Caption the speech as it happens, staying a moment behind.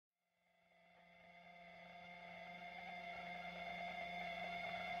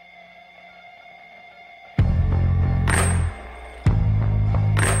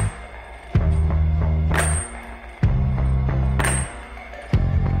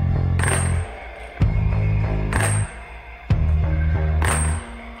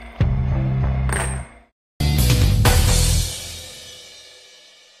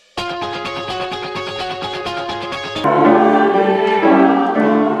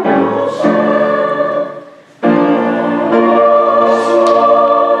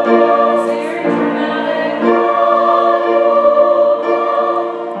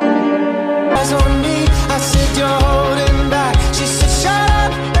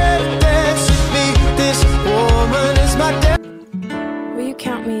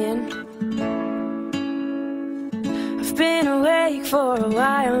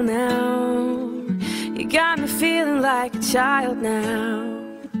child now.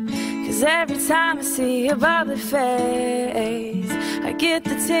 'Cause every time I see your bubbly face, I get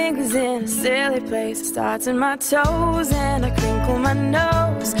the tingles in a silly place. It starts in my toes and I crinkle my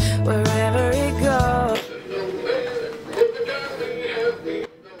nose wherever it goes.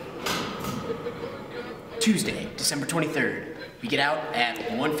 Tuesday, December 23rd. We get out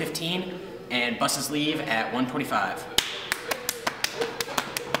at 1:15 and buses leave at 1:25.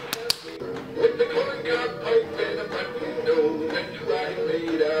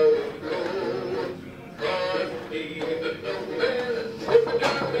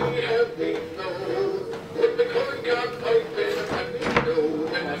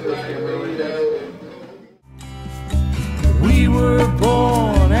 We were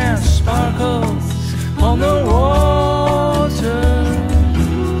born as sparkles on the water.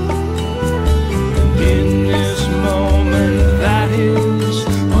 In this moment, that is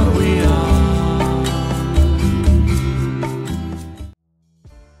what we are.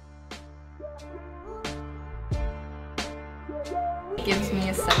 It gives me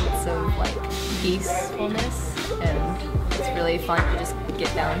a sense of like peacefulness, and it's really fun to just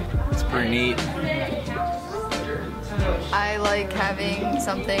get down. It's pretty neat. I like having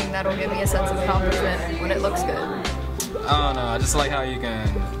something that'll give me a sense of accomplishment when it looks good. I don't know, I just like how you can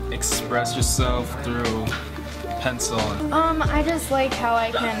express yourself through pencil. I just like how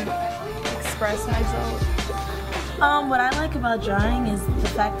I can express myself. What I like about drawing is the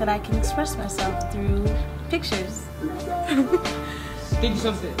fact that I can express myself through pictures. Think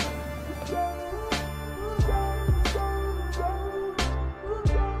something.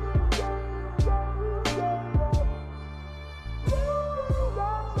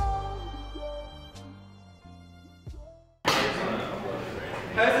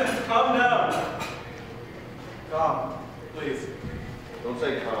 Peasants, calm down. Calm, please. Don't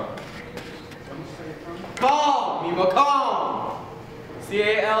say calm. Calm, Mimo, calm.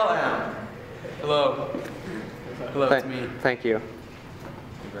 C-A-L-M. Hello. Hello, it's me. Thank you.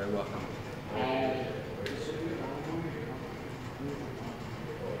 You're very welcome.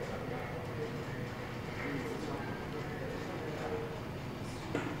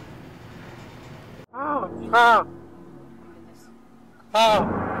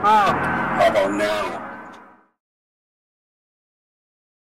 How about now?